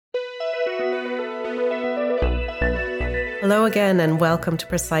Hello again and welcome to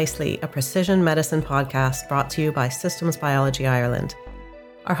Precisely, a precision medicine podcast brought to you by Systems Biology Ireland.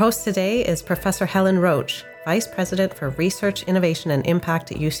 Our host today is Professor Helen Roche, Vice President for Research, Innovation and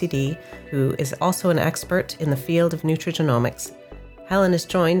Impact at UCD, who is also an expert in the field of nutrigenomics. Helen is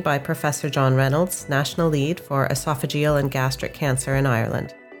joined by Professor John Reynolds, National Lead for Esophageal and Gastric Cancer in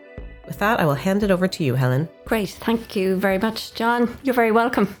Ireland. With that, I will hand it over to you, Helen. Great. Thank you very much, John. You're very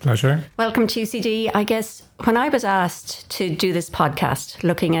welcome. Pleasure. Welcome to UCD. I guess when I was asked to do this podcast,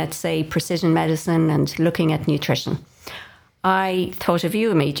 looking at, say, precision medicine and looking at nutrition, I thought of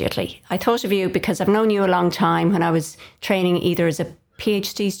you immediately. I thought of you because I've known you a long time when I was training either as a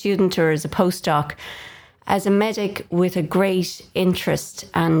PhD student or as a postdoc, as a medic with a great interest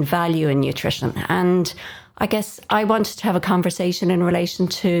and value in nutrition. And I guess I wanted to have a conversation in relation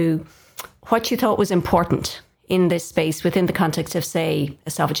to what you thought was important in this space within the context of, say,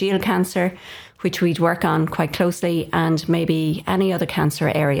 esophageal cancer, which we'd work on quite closely, and maybe any other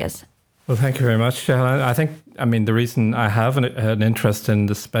cancer areas. Well, thank you very much, Helen. The reason I have an interest in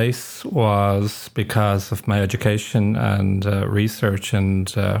the space was because of my education and research. And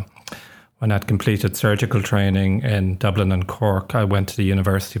when I'd completed surgical training in Dublin and Cork, I went to the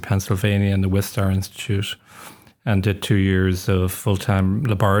University of Pennsylvania and the Wistar Institute and did 2 years of full-time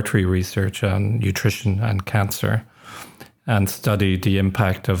laboratory research on nutrition and cancer, and studied the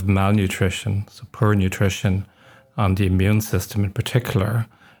impact of malnutrition, so poor nutrition, on the immune system in particular,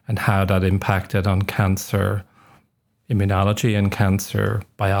 and how that impacted on cancer immunology and cancer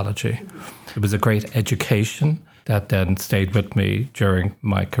biology. It was a great education that then stayed with me during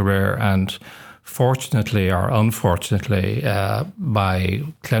my career. And fortunately or unfortunately, my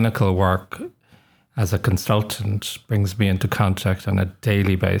clinical work as a consultant brings me into contact on a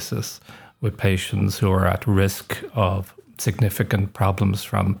daily basis with patients who are at risk of significant problems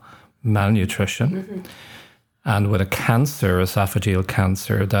from malnutrition. Mm-hmm. And with a cancer, esophageal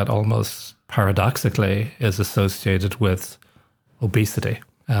cancer, that almost paradoxically is associated with obesity.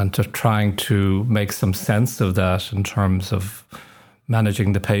 And to trying to make some sense of that in terms of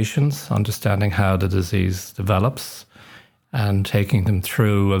managing the patients, understanding how the disease develops, and taking them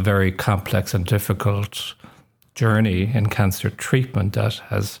through a very complex and difficult journey in cancer treatment that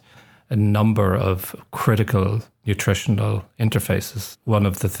has a number of critical nutritional interfaces. One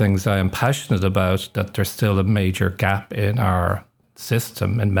of the things I am passionate about, that there's still a major gap in our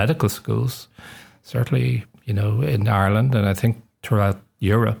system in medical schools, certainly, in Ireland, and I think throughout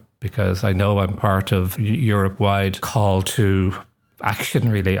Europe, because I know I'm part of Europe-wide call to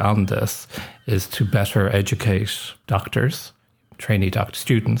action really on this, is to better educate doctors, trainee doctors,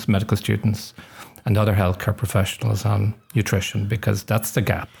 students, medical students, and other healthcare professionals on nutrition, because that's the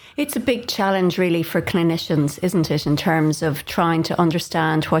gap. It's a big challenge really for clinicians, isn't it, in terms of trying to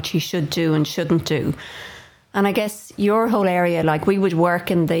understand what you should do and shouldn't do. And I guess your whole area, like we would work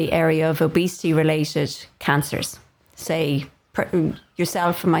in the area of obesity-related cancers, say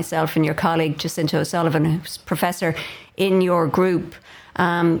yourself and myself and your colleague Jacinta O'Sullivan, who's professor in your group,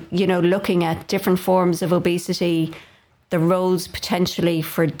 looking at different forms of obesity, the roles potentially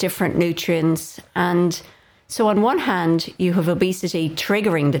for different nutrients. And so on one hand, you have obesity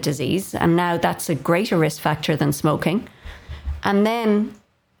triggering the disease, and now that's a greater risk factor than smoking. And then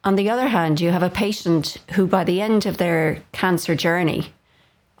on the other hand, you have a patient who by the end of their cancer journey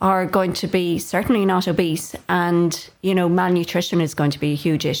are going to be certainly not obese, and, malnutrition is going to be a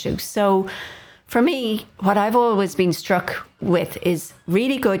huge issue. So for me, what I've always been struck with is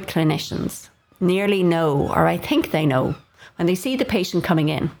really good clinicians nearly know, or I think they know, when they see the patient coming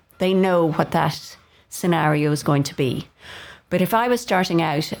in, they know what that scenario is going to be. But if I was starting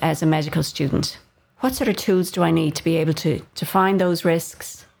out as a medical student, what sort of tools do I need to be able to find those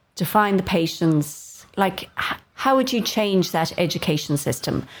risks, to find the patients? Like, how would you change that education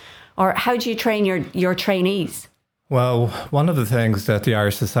system? Or how do you train your trainees? Well, one of the things that the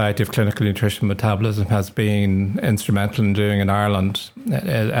Irish Society of Clinical Nutrition and Metabolism has been instrumental in doing in Ireland,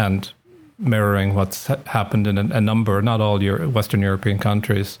 and mirroring what's happened in a number, not all Western European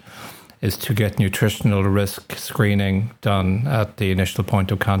countries, is to get nutritional risk screening done at the initial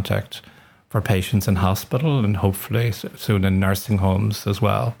point of contact for patients in hospital, and hopefully soon in nursing homes as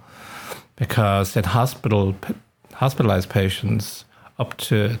well. Because in hospitalized patients, up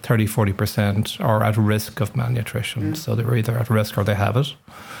to 30-40% are at risk of malnutrition. So they're either at risk or they have it.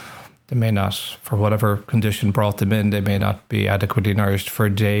 They may not, for whatever condition brought them in, they may not be adequately nourished for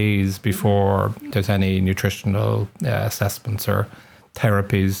days before there's any nutritional assessments or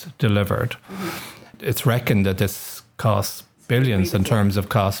therapies delivered. It's reckoned that this costs billions in terms of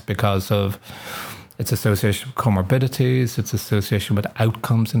cost because of Its association with comorbidities, its association with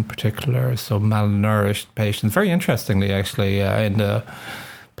outcomes in particular. So malnourished patients. Very interestingly, actually, in the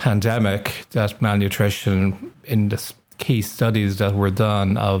pandemic, that malnutrition in the key studies that were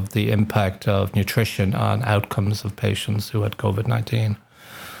done of the impact of nutrition on outcomes of patients who had COVID-19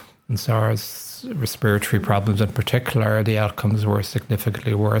 and SARS respiratory problems in particular, the outcomes were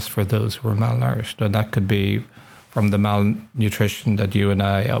significantly worse for those who were malnourished. And that could be from the malnutrition that you and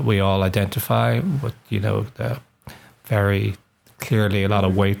we all identify with, the very clearly a lot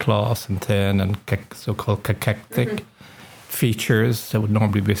of weight loss and thin and so-called cachectic features that would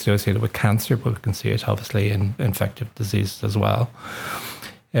normally be associated with cancer, but we can see it obviously in infectious diseases as well.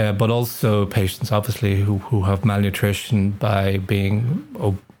 But also patients obviously who have malnutrition by being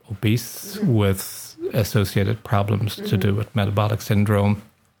obese with associated problems to do with metabolic syndrome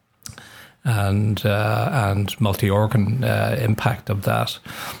and multi-organ impact of that.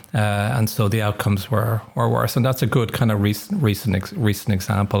 And so the outcomes were worse. And that's a good kind of recent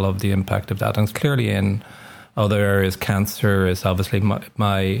example of the impact of that. And clearly in other areas, cancer is obviously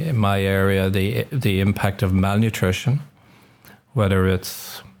my area, the impact of malnutrition, whether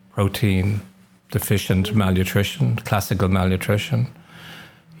it's protein deficient malnutrition, classical malnutrition,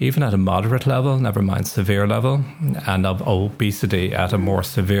 even at a moderate level, never mind severe level, and of obesity at a more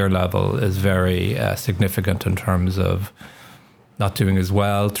severe level is very significant in terms of not doing as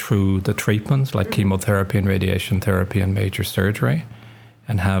well through the treatments like chemotherapy and radiation therapy and major surgery,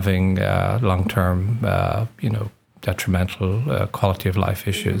 and having long-term, detrimental quality of life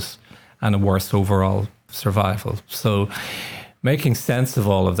issues and a worse overall survival. So making sense of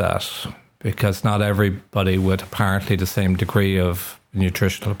all of that, because not everybody with apparently the same degree of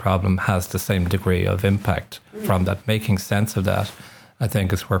nutritional problem has the same degree of impact from that. Making sense of that, I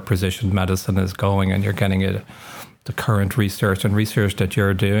think, is where precision medicine is going, and you're getting it. The current research that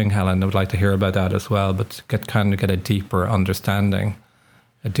you're doing, Helen, I would like to hear about that as well, but to get a deeper understanding,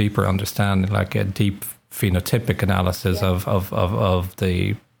 like a deep phenotypic analysis of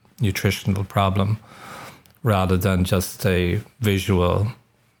the nutritional problem, rather than just a visual,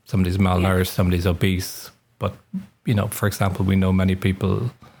 somebody's malnourished, somebody's obese. But, for example, we know many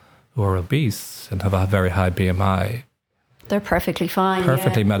people who are obese and have a very high BMI. They're perfectly fine.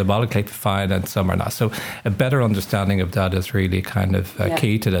 Metabolically fine, and some are not. So a better understanding of that is really kind of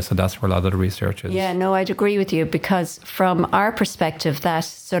key to this, and that's where a lot of the research is. Yeah, no, I'd agree with you, because from our perspective, that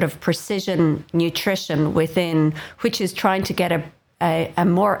sort of precision nutrition within, which is trying to get a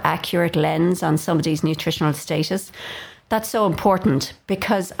more accurate lens on somebody's nutritional status, that's so important,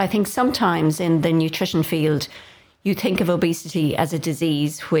 because I think sometimes in the nutrition field, you think of obesity as a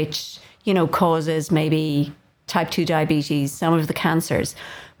disease which, causes maybe type 2 diabetes, some of the cancers.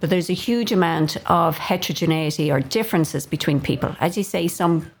 But there's a huge amount of heterogeneity or differences between people. As you say,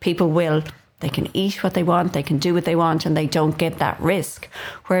 some people they can eat what they want, they can do what they want, and they don't get that risk.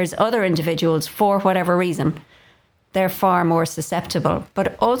 Whereas other individuals, for whatever reason, they're far more susceptible.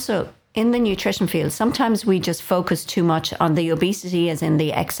 But also in the nutrition field, sometimes we just focus too much on the obesity, as in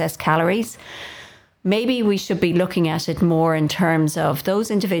the excess calories. Maybe we should be looking at it more in terms of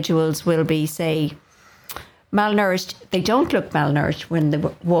those individuals will be, say, malnourished. They don't look malnourished when they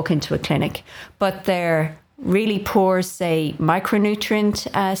walk into a clinic, but they're really poor, say,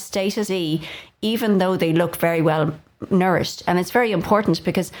 micronutrient status, even though they look very well nourished. And it's very important,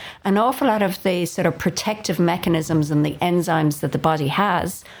 because an awful lot of the sort of protective mechanisms and the enzymes that the body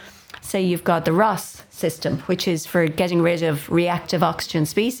has, say you've got the Roche system, which is for getting rid of reactive oxygen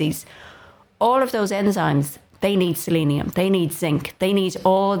species, all of those enzymes, they need selenium, they need zinc, they need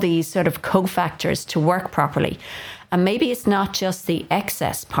all these sort of cofactors to work properly. And maybe it's not just the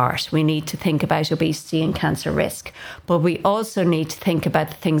excess part we need to think about obesity and cancer risk, but we also need to think about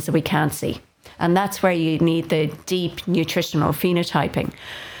the things that we can't see. And that's where you need the deep nutritional phenotyping.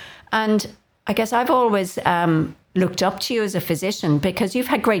 And I guess I've always looked up to you as a physician, because you've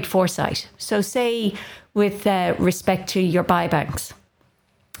had great foresight. So say with respect to your biobanks,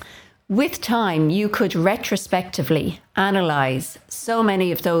 with time, you could retrospectively analyse so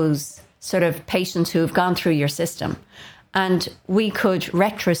many of those sort of patients who have gone through your system, and we could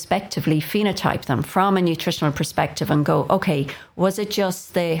retrospectively phenotype them from a nutritional perspective and go, okay, was it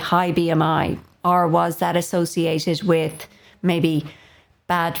just the high BMI, or was that associated with maybe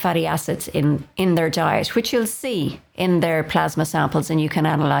bad fatty acids in their diet, which you'll see in their plasma samples and you can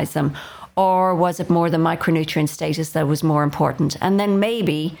analyse them, or was it more the micronutrient status that was more important? And then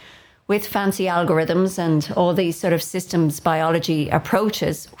maybe with fancy algorithms and all these sort of systems biology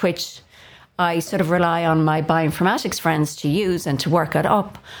approaches, which I sort of rely on my bioinformatics friends to use and to work it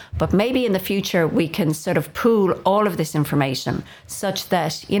up. But maybe in the future, we can sort of pool all of this information such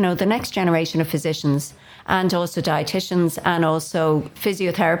that, you know, the next generation of physicians and also dietitians and also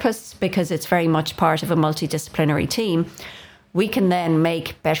physiotherapists, because it's very much part of a multidisciplinary team, we can then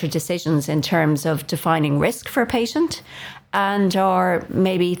make better decisions in terms of defining risk for a patient and or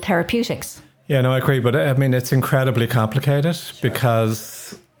maybe therapeutics. Yeah, no, I agree. But I mean, it's incredibly complicated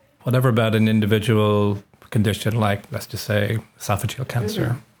because whatever about an individual condition like, let's just say, esophageal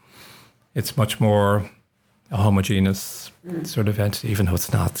cancer, it's much more a homogeneous sort of entity, even though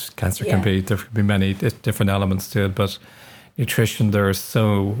it's not. Cancer can be, there can be many different elements to it, but nutrition, they're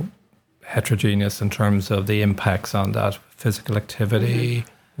so heterogeneous in terms of the impacts on that physical activity,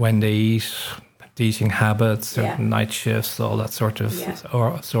 when they eat, the eating habits, certain night shifts, all that sort of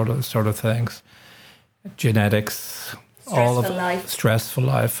things, genetics, stressful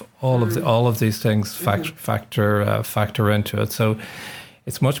life, all of these things factor into it. So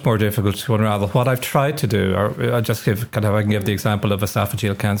it's much more difficult to unravel. What I've tried to do, or I can give the example of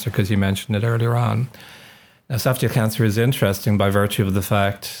esophageal cancer because you mentioned it earlier on. Esophageal cancer is interesting by virtue of the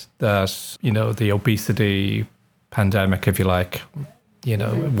fact that, you know, the obesity pandemic, if you like, you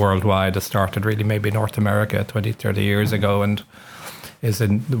know, worldwide has started really maybe North America 20, 30 years ago and is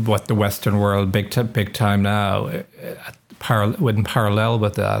in what the Western world big time now. In parallel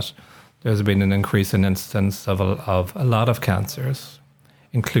with that, there's been an increase in incidence of a lot of cancers,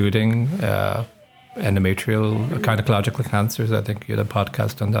 including endometrial, gynecological cancers. I think you had a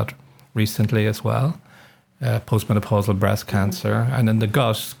podcast on that recently as well. Postmenopausal breast cancer, and in the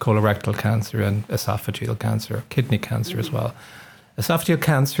gut, colorectal cancer and esophageal cancer, kidney cancer as well. Esophageal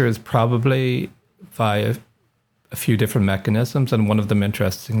cancer is probably via a few different mechanisms, and one of them,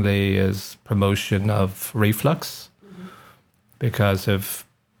 interestingly, is promotion of reflux, because of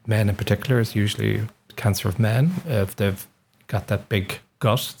men in particular, it's usually cancer of men, if they've got that big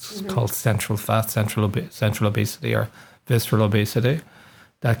gut, it's called central fat, central obesity or visceral obesity.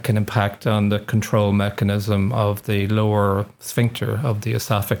 That can impact on the control mechanism of the lower sphincter of the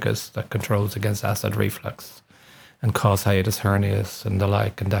esophagus that controls against acid reflux and cause hiatus hernias and the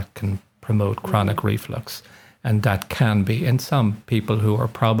like, and that can promote chronic reflux. And that can be in some people who are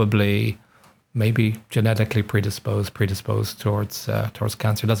probably maybe genetically predisposed towards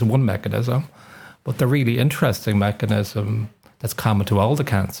cancer. That's one mechanism. But the really interesting mechanism that's common to all the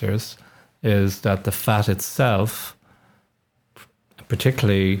cancers is that the fat itself,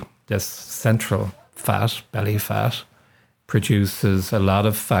 particularly this central fat, belly fat, produces a lot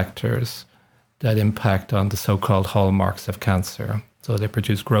of factors that impact on the so-called hallmarks of cancer. So they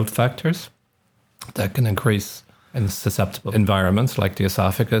produce growth factors that can increase in susceptible environments like the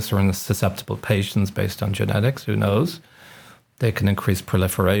esophagus or in susceptible patients based on genetics, who knows. They can increase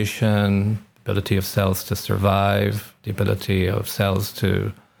proliferation, ability of cells to survive, the ability of cells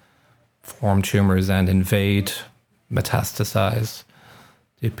to form tumors and invade, metastasize,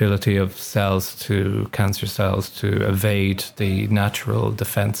 the ability of cancer cells to evade the natural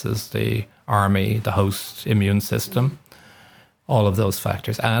defenses, the army, the host immune system, all of those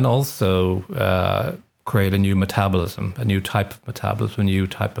factors, and also create a new metabolism, a new type of metabolism, a new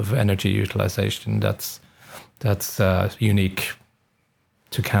type of energy utilization that's unique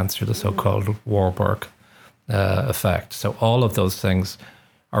to cancer, the so-called Warburg effect. So all of those things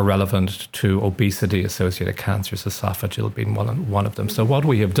are relevant to obesity-associated cancers, esophageal being one of them. So what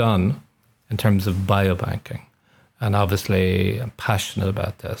we have done in terms of biobanking, and obviously I'm passionate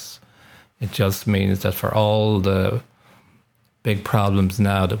about this, it just means that for all the big problems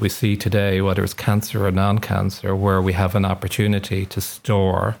now that we see today, whether it's cancer or non-cancer, where we have an opportunity to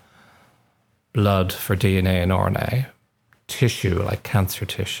store blood for DNA and RNA, tissue like cancer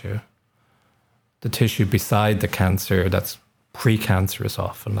tissue, the tissue beside the cancer that's precancerous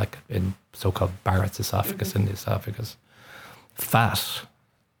often, like in so-called Barrett's esophagus, in the esophagus, fat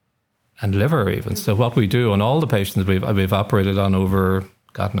and liver even. So what we do on all the patients we've operated on over,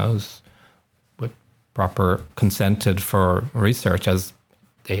 God knows, with proper consented for research, as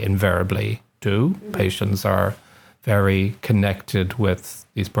they invariably do. Patients are very connected with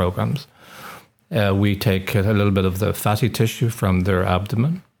these programs. We take a little bit of the fatty tissue from their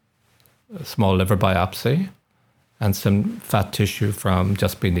abdomen, a small liver biopsy, and some fat tissue from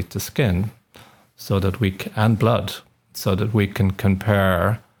just beneath the skin, and blood, so that we can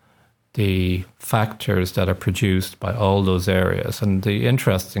compare the factors that are produced by all those areas. And the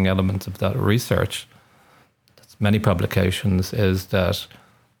interesting element of that research, that's many publications, is that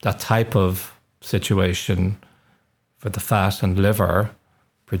that type of situation for the fat and liver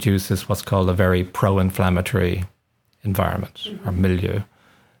produces what's called a very pro-inflammatory environment or milieu.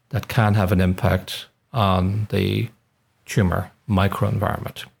 that can have an impact on the tumor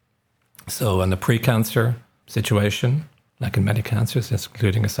microenvironment. So in the pre-cancer situation, like in many cancers,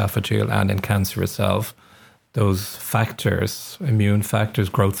 including esophageal and in cancer itself, those factors, immune factors,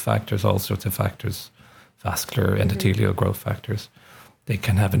 growth factors, all sorts of factors, vascular, endothelial growth factors, they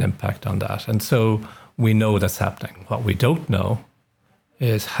can have an impact on that. And so we know that's happening. What we don't know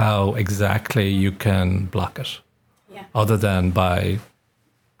is how exactly you can block it, other than by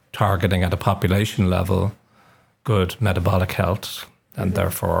targeting at a population level good metabolic health and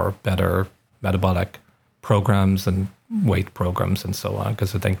therefore better metabolic programs and weight programs and so on,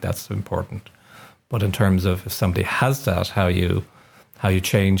 because I think that's important. But in terms of if somebody has that, how you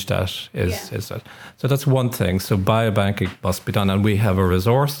change that is that. So that's one thing. So biobanking must be done, and we have a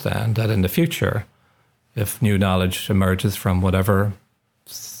resource then that in the future, if new knowledge emerges from whatever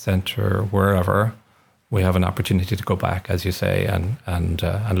center, wherever, we have an opportunity to go back, as you say, and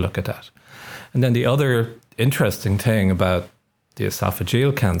look at that. And then the other interesting thing about the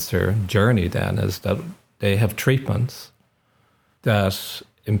esophageal cancer journey then is that they have treatments that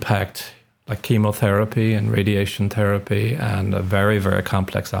impact like chemotherapy and radiation therapy and a very, very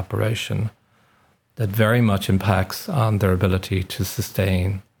complex operation that very much impacts on their ability to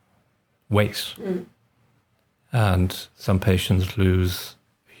sustain weight. And some patients lose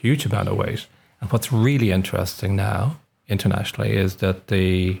a huge amount of weight. And what's really interesting now internationally is that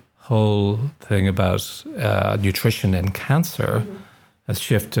the whole thing about nutrition in cancer has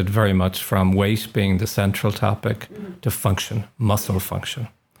shifted very much from weight being the central topic to function, muscle function.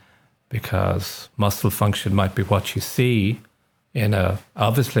 Because muscle function might be what you see in a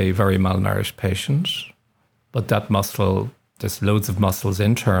obviously very malnourished patient, but that muscle, there's loads of muscles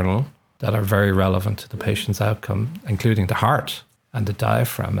internal that are very relevant to the patient's outcome, including the heart and the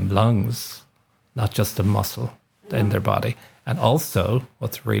diaphragm and lungs, not just the muscle in their body. And also,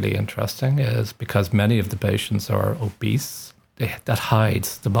 what's really interesting is because many of the patients are obese, that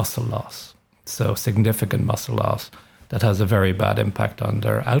hides the muscle loss. So significant muscle loss that has a very bad impact on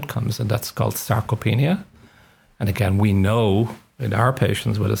their outcomes, and that's called sarcopenia. And again, we know in our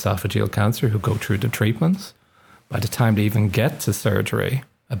patients with esophageal cancer who go through the treatments, by the time they even get to surgery,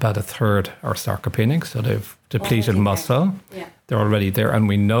 about a third are sarcopenic, so they've depleted muscle. They're already there, and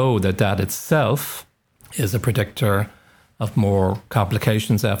we know that that itself is a predictor of more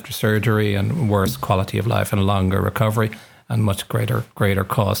complications after surgery and worse quality of life and longer recovery and much greater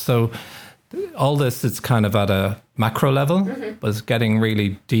cost. So all this is kind of at a macro level, but it's getting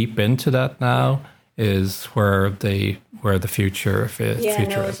really deep into that now is where the future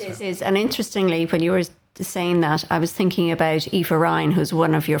is. And interestingly, when you were saying that, I was thinking about Aoife Ryan, who's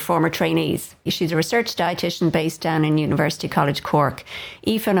one of your former trainees. She's a research dietitian based down in University College Cork.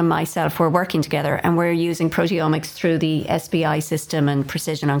 Aoife and myself were working together and we're using proteomics through the SBI system and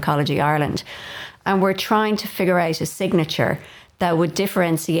Precision Oncology Ireland. And we're trying to figure out a signature that would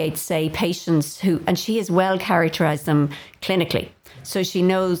differentiate, say, patients who, and she has well characterized them clinically. So she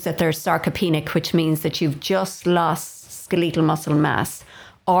knows that they're sarcopenic, which means that you've just lost skeletal muscle mass,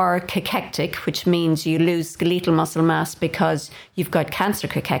 or cachectic, which means you lose skeletal muscle mass because you've got cancer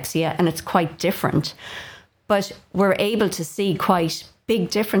cachexia, and it's quite different. But we're able to see quite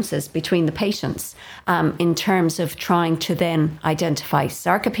big differences between the patients in terms of trying to then identify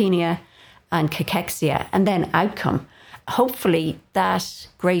sarcopenia and cachexia and then outcome. Hopefully that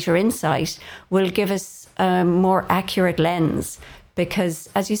greater insight will give us a more accurate lens because,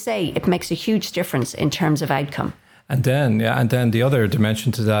 as you say, it makes a huge difference in terms of outcome. And then the other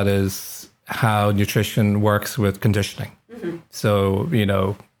dimension to that is how nutrition works with conditioning. So,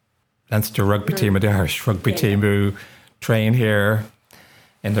 Leinster rugby team or the Irish rugby team who train here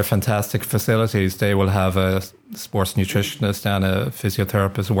in their fantastic facilities, they will have a sports nutritionist and a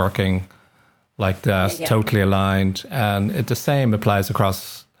physiotherapist working like that, totally aligned. And the same applies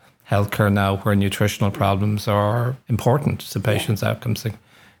across healthcare now, where nutritional problems are important to patients' outcomes.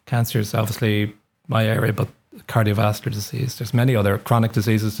 Cancer is obviously my area, but cardiovascular disease, there's many other chronic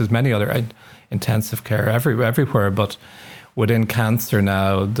diseases, there's many other intensive care everywhere. But within cancer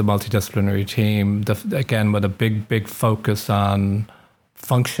now, the multidisciplinary team, again, with a big focus on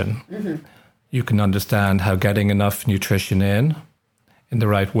function, you can understand how getting enough nutrition in the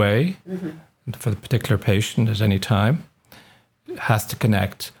right way for the particular patient at any time has to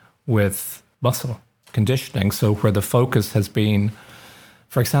connect with muscle conditioning. So where the focus has been,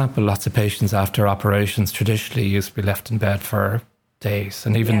 for example, lots of patients after operations traditionally used to be left in bed for days.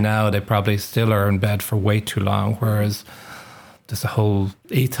 And even now they probably still are in bed for way too long, whereas there's a whole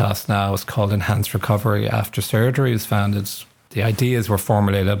ethos now, it's called enhanced recovery after surgery. It's found it's the ideas were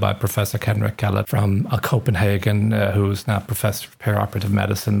formulated by Professor Henrik Gallet from Copenhagen, who's now Professor of Perioperative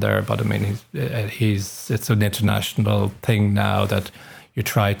Medicine there. But I mean, it's an international thing now that you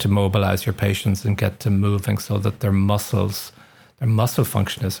try to mobilize your patients and get them moving so that their muscle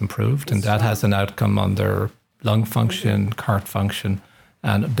function is improved. And that has an outcome on their lung function, heart function,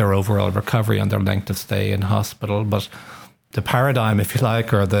 and their overall recovery and their length of stay in hospital. But the paradigm, if you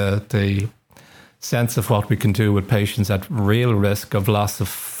like, or the sense of what we can do with patients at real risk of loss of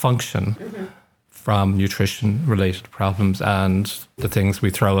function from nutrition-related problems and the things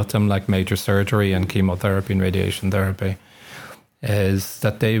we throw at them, like major surgery and chemotherapy and radiation therapy, is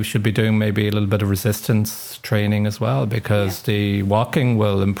that they should be doing maybe a little bit of resistance training as well, because the walking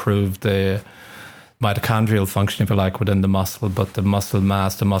will improve the mitochondrial function, if you like, within the muscle, but the muscle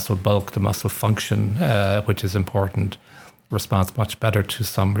mass, the muscle bulk, the muscle function, which is important, responds much better to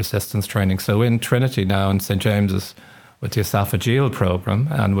some resistance training. So in Trinity now in St. James's with the esophageal program,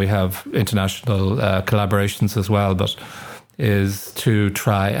 and we have international collaborations as well, but is to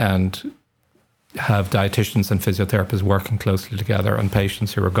try and have dietitians and physiotherapists working closely together on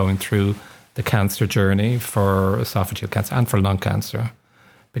patients who are going through the cancer journey for esophageal cancer and for lung cancer,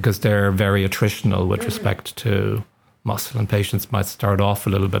 because they're very attritional with respect to muscle, and patients might start off a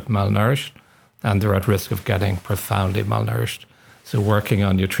little bit malnourished and they're at risk of getting profoundly malnourished. So working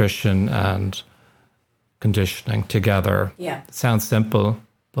on nutrition and conditioning together. Yeah. It sounds simple,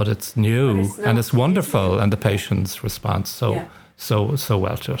 but it's new and it's wonderful, and the patients respond so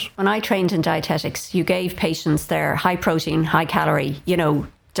well to it. When I trained in dietetics, you gave patients their high protein, high calorie,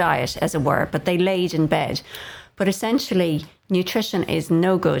 diet, as it were, but they laid in bed. But essentially, nutrition is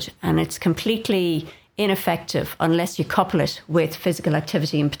no good, and it's completely ineffective unless you couple it with physical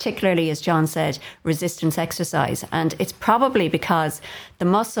activity, and particularly, as John said, resistance exercise. And it's probably because the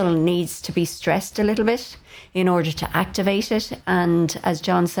muscle needs to be stressed a little bit in order to activate it. And as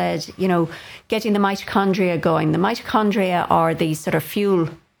John said, getting the mitochondria going. The mitochondria are the sort of fuel.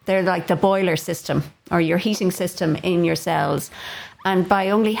 They're like the boiler system or your heating system in your cells. And by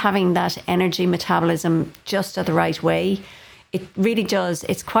only having that energy metabolism just the right way, it really does.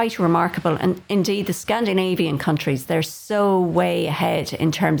 It's quite remarkable. And indeed, the Scandinavian countries, they're so way ahead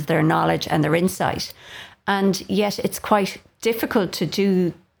in terms of their knowledge and their insight. And yet it's quite difficult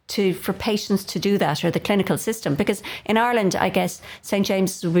for patients to do that, or the clinical system. Because in Ireland, I guess St.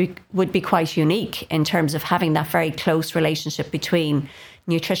 James's would be quite unique in terms of having that very close relationship between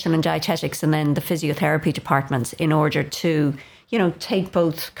nutrition and dietetics and then the physiotherapy departments in order to, take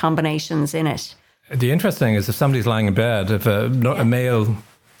both combinations in it. The interesting thing is, if somebody's lying in bed, if a male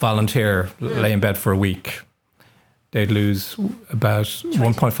volunteer lay in bed for a week, they'd lose about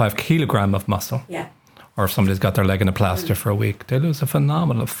 1.5 kilogram of muscle. Yeah. Or if somebody's got their leg in a plaster for a week, they lose a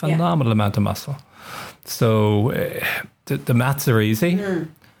phenomenal amount of muscle. So the maths are easy,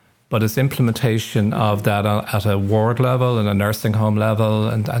 but it's implementation of that at a ward level and a nursing home level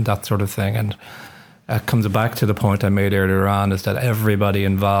and that sort of thing. And it comes back to the point I made earlier on, is that everybody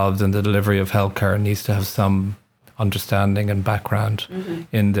involved in the delivery of healthcare needs to have some understanding and background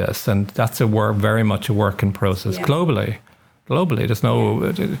in this. And that's very much a work in process globally. There's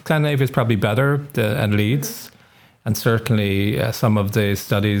no... Scandinavia is probably better and leads. And certainly some of the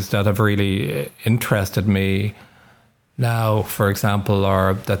studies that have really interested me now, for example,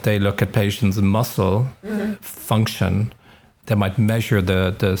 are that they look at patients' muscle function. They might measure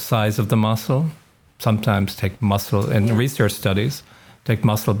the size of the muscle, sometimes take muscle in research studies, take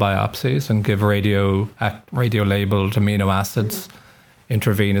muscle biopsies and give radio-labeled amino acids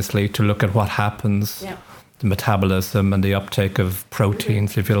intravenously to look at what happens, the metabolism and the uptake of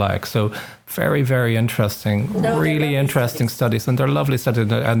proteins, if you like. So very, very interesting, really interesting studies. And they're lovely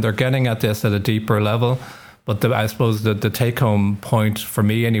studies, and they're getting at this at a deeper level. But I suppose the take-home point for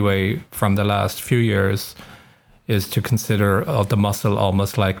me anyway from the last few years is to consider the muscle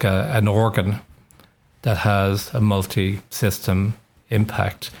almost like an organ that has a multi-system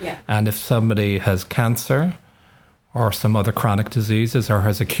impact. Yeah. And if somebody has cancer or some other chronic diseases or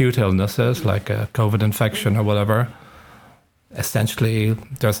has acute illnesses like a COVID infection or whatever, essentially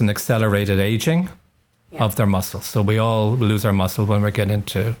there's an accelerated aging of their muscles. So we all lose our muscle when we get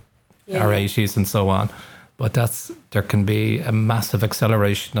into our 80s and so on. But there can be a massive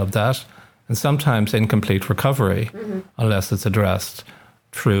acceleration of that, and sometimes incomplete recovery unless it's addressed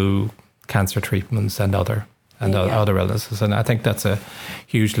through cancer treatments and other illnesses. And I think that's a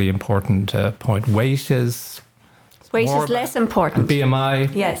hugely important point. Weight is less important.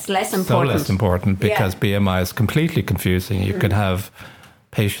 BMI, yes, less important. So less important because BMI is completely confusing. You can have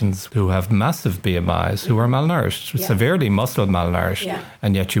patients who have massive BMIs who are malnourished, severely muscle malnourished,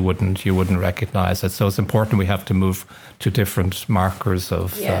 and yet you wouldn't recognize it. So it's important we have to move to different markers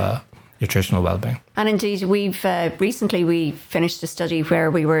of nutritional well-being. And indeed, we've recently we finished a study where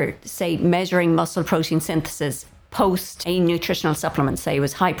we were, say, measuring muscle protein synthesis post a nutritional supplement. Say it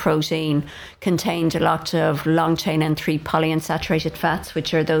was high protein, contained a lot of long-chain N3 polyunsaturated fats,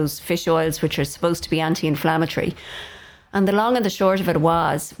 which are those fish oils which are supposed to be anti-inflammatory. And the long and the short of it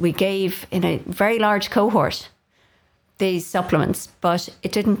was, we gave in a very large cohort these supplements, but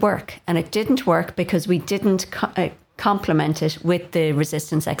it didn't work. And it didn't work because we didn't complement it with the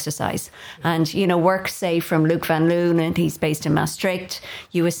resistance exercise. And, you know, work, say, from Luc Van Loon, and he's based in Maastricht,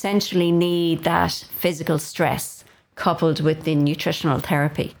 you essentially need that physical stress coupled with the nutritional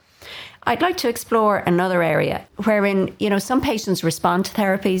therapy. I'd like to explore another area wherein, you know, some patients respond to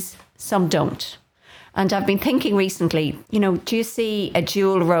therapies, some don't. And I've been thinking recently, you know, do you see a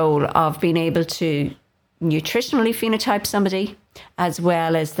dual role of being able to nutritionally phenotype somebody as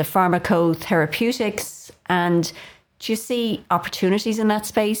well as the pharmacotherapeutics? And do you see opportunities in that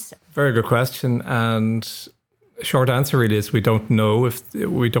space? Very good question. And short answer really is we don't know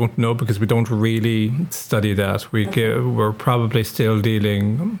because we don't really study that. We're probably still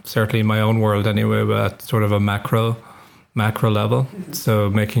dealing, certainly in my own world anyway, at sort of a macro level. So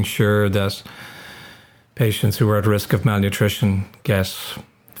making sure that patients who are at risk of malnutrition get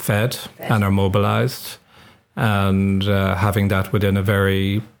fed and are mobilized, and having that within a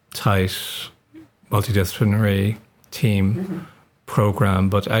very tight multidisciplinary team program,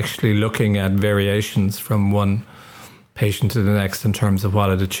 but actually looking at variations from one patient to the next in terms of what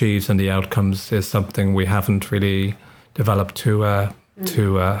it achieves and the outcomes is something we haven't really developed to a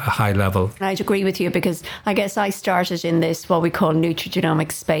high level. I'd agree with you, because I guess I started in this, what we call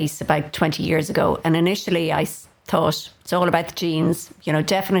nutrigenomics space, about 20 years ago. And initially I thought it's all about the genes, you know,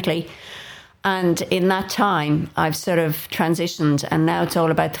 definitely. And in that time, I've sort of transitioned, and now it's all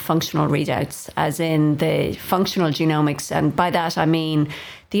about the functional readouts, as in the functional genomics. And by that, I mean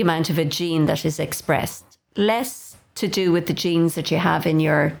the amount of a gene that is expressed. Less to do with the genes that you have in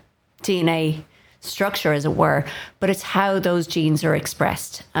your DNA structure, as it were, but it's how those genes are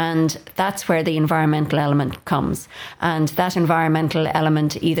expressed. And that's where the environmental element comes. And that environmental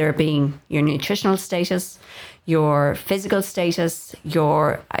element either being your nutritional status, your physical status,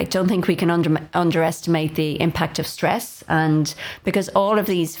 I don't think we can underestimate the impact of stress. And because all of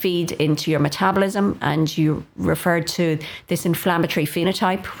these feed into your metabolism, and you referred to this inflammatory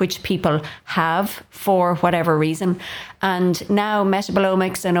phenotype, which people have for whatever reason. And now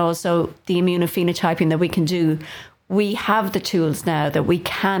metabolomics and also the immunophenotyping that we can do, we have the tools now that we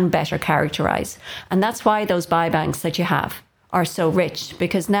can better characterize. And that's why those biobanks that you have are so rich,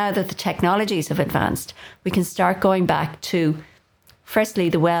 because now that the technologies have advanced, we can start going back to, firstly,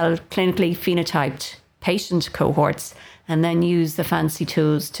 the well clinically phenotyped patient cohorts, and then use the fancy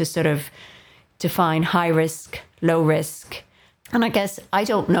tools to sort of define high risk, low risk. And I guess I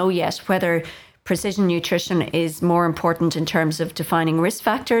don't know yet whether precision nutrition is more important in terms of defining risk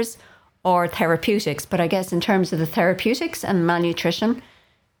factors or therapeutics. But I guess in terms of the therapeutics and malnutrition,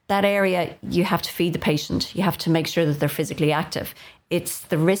 that area, you have to feed the patient. You have to make sure that they're physically active. It's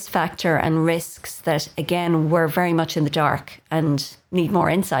the risk factor and risks that, again, we're very much in the dark and need more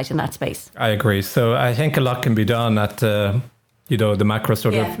insight in that space. I agree. So I think a lot can be done at the macro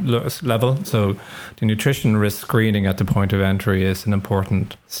sort of level. So the nutrition risk screening at the point of entry is an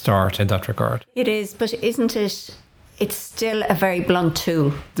important start in that regard. It is, but isn't it? It's still a very blunt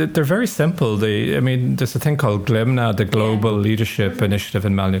tool. They're very simple. There's a thing called GLIMNA, the Global Leadership Initiative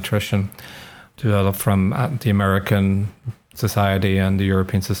in Malnutrition, developed from the American Society and the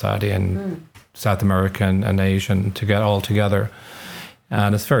European Society and South American and Asian to get all together.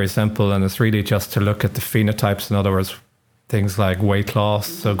 And it's very simple, and it's really just to look at the phenotypes. In other words, things like weight loss,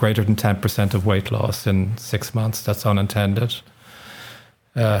 so greater than 10% of weight loss in 6 months, that's unintended.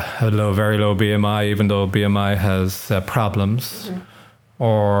 A very low BMI, even though BMI has problems,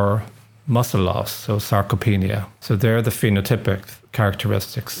 or muscle loss, so sarcopenia. So they're the phenotypic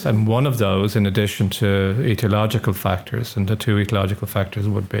characteristics. And one of those, in addition to etiological factors, and the two etiological factors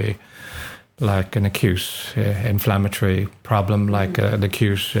would be like an acute inflammatory problem, like an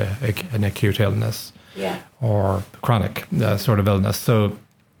acute illness, or chronic sort of illness. So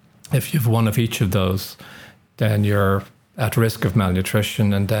if you have one of each of those, then you're at risk of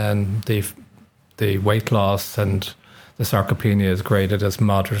malnutrition, and then the weight loss and the sarcopenia is graded as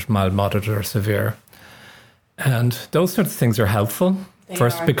moderate, mild, moderate, or severe. And those sort of things are helpful.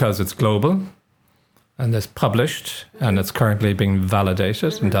 Because it's global, and it's published, and it's currently being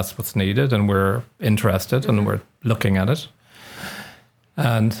validated, and that's what's needed, and we're interested, and we're looking at it.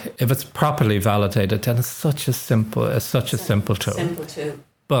 And if it's properly validated, then it's such a simple tool. Simple tool.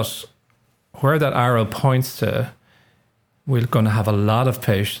 But where that arrow points to, we're going to have a lot of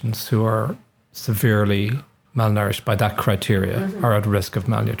patients who are severely malnourished by that criteria or at risk of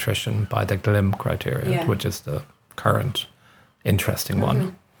malnutrition by the GLIM criteria, which is the current interesting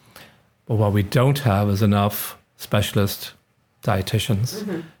one. But what we don't have is enough specialist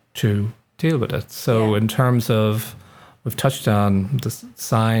dietitians to deal with it. So in terms of, we've touched on the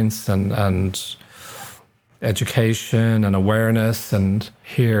science and education and awareness and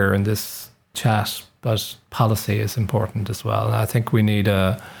here in this chat, but policy is important as well. And I think we need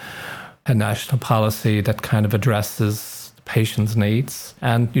a national policy that kind of addresses the patient's needs.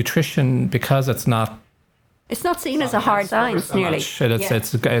 And nutrition, because it's not seen as a hard science, nearly.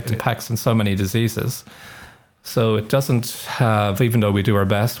 It impacts on so many diseases. So it doesn't have, even though we do our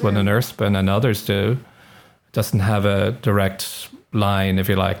best when a nursepin and others do, it doesn't have a direct line, if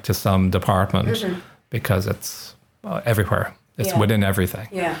you like, to some department because it's everywhere. It's within everything.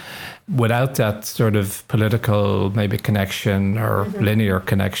 Yeah. Without that sort of political maybe connection or linear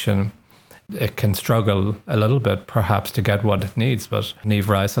connection, it can struggle a little bit perhaps to get what it needs. But Niamh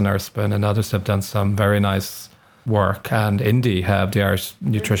Rice and Nursepin and others have done some very nice work. And Indy have the Irish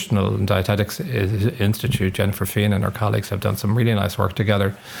Nutritional and Dietetics Institute. Jennifer Fien and her colleagues have done some really nice work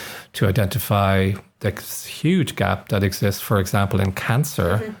together to identify this huge gap that exists, for example, in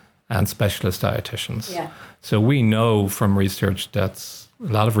cancer and specialist dietitians. Yeah. So we know from research a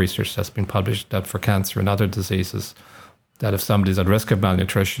lot of research that's been published that for cancer and other diseases, that if somebody's at risk of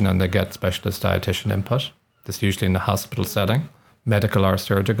malnutrition and they get specialist dietitian input, that's usually in the hospital setting, medical or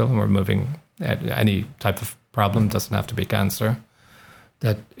surgical, and we're moving any type of problem, doesn't have to be cancer,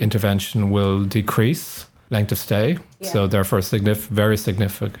 that intervention will decrease length of stay. Yeah. So therefore, very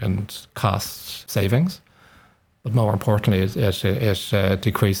significant cost savings. But more importantly, it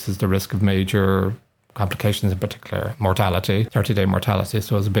decreases the risk of major complications, in particular mortality, 30-day mortality.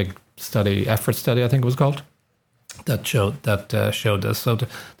 So it was a big effort study, I think it was called, that showed this. So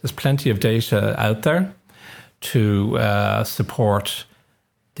there's plenty of data out there to support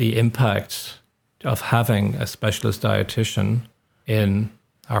the impact of having a specialist dietitian in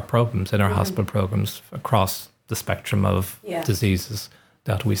our programs, in our hospital programs across the spectrum of diseases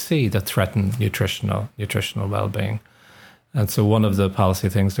that we see that threaten nutritional well-being. And so one of the policy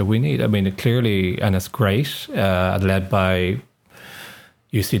things that we need, I mean, it clearly, and it's great, led by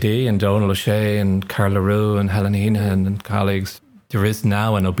UCD and Donal O'Shea and Carl LaRue and Helen and colleagues, there is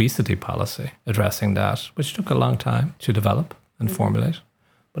now an obesity policy addressing that, which took a long time to develop and formulate,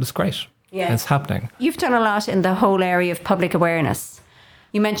 but it's great. Yeah. And it's happening. You've done a lot in the whole area of public awareness.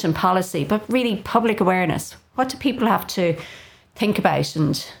 You mentioned policy, but really public awareness. What do people have to think about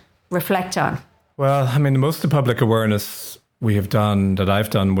and reflect on? Well, I mean, most of the public awareness that I've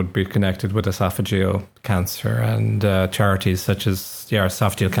done would be connected with esophageal cancer and charities such as the Irish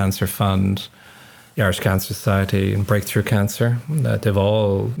Esophageal Cancer Fund, the Irish Cancer Society and Breakthrough Cancer. They've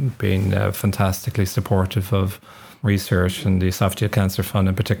all been fantastically supportive of research, and the Esophageal Cancer Fund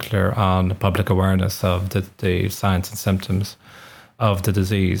in particular, on public awareness of the signs and symptoms of the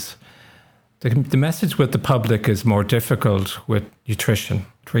disease. The message with the public is more difficult with nutrition.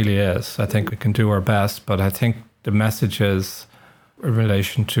 It really is. I think we can do our best, but I think the messages in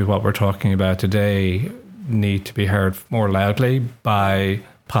relation to what we're talking about today need to be heard more loudly by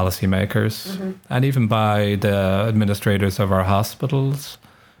policymakers and even by the administrators of our hospitals,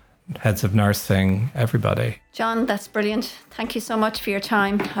 heads of nursing, everybody. John, that's brilliant. Thank you so much for your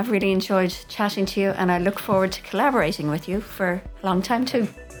time. I've really enjoyed chatting to you, and I look forward to collaborating with you for a long time too.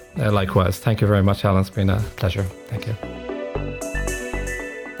 Likewise. Thank you very much, Helen. It's been a pleasure. Thank you.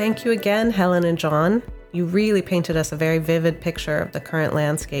 Thank you again, Helen and John. You really painted us a very vivid picture of the current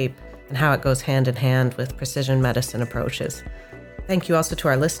landscape and how it goes hand in hand with precision medicine approaches. Thank you also to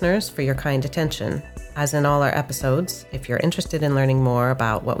our listeners for your kind attention. As in all our episodes, if you're interested in learning more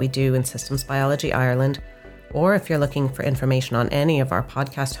about what we do in Systems Biology Ireland, or if you're looking for information on any of our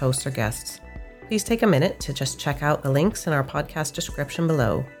podcast hosts or guests, please take a minute to just check out the links in our podcast description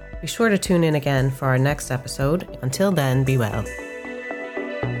below. Be sure to tune in again for our next episode. Until then, be well.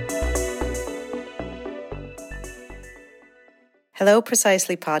 Hello,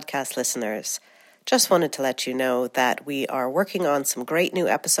 Precisely podcast listeners. Just wanted to let you know that we are working on some great new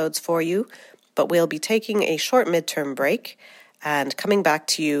episodes for you, but we'll be taking a short midterm break and coming back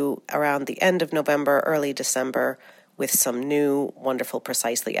to you around the end of November, early December with some new wonderful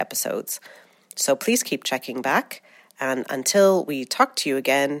Precisely episodes. So please keep checking back, and until we talk to you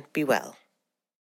again, be well.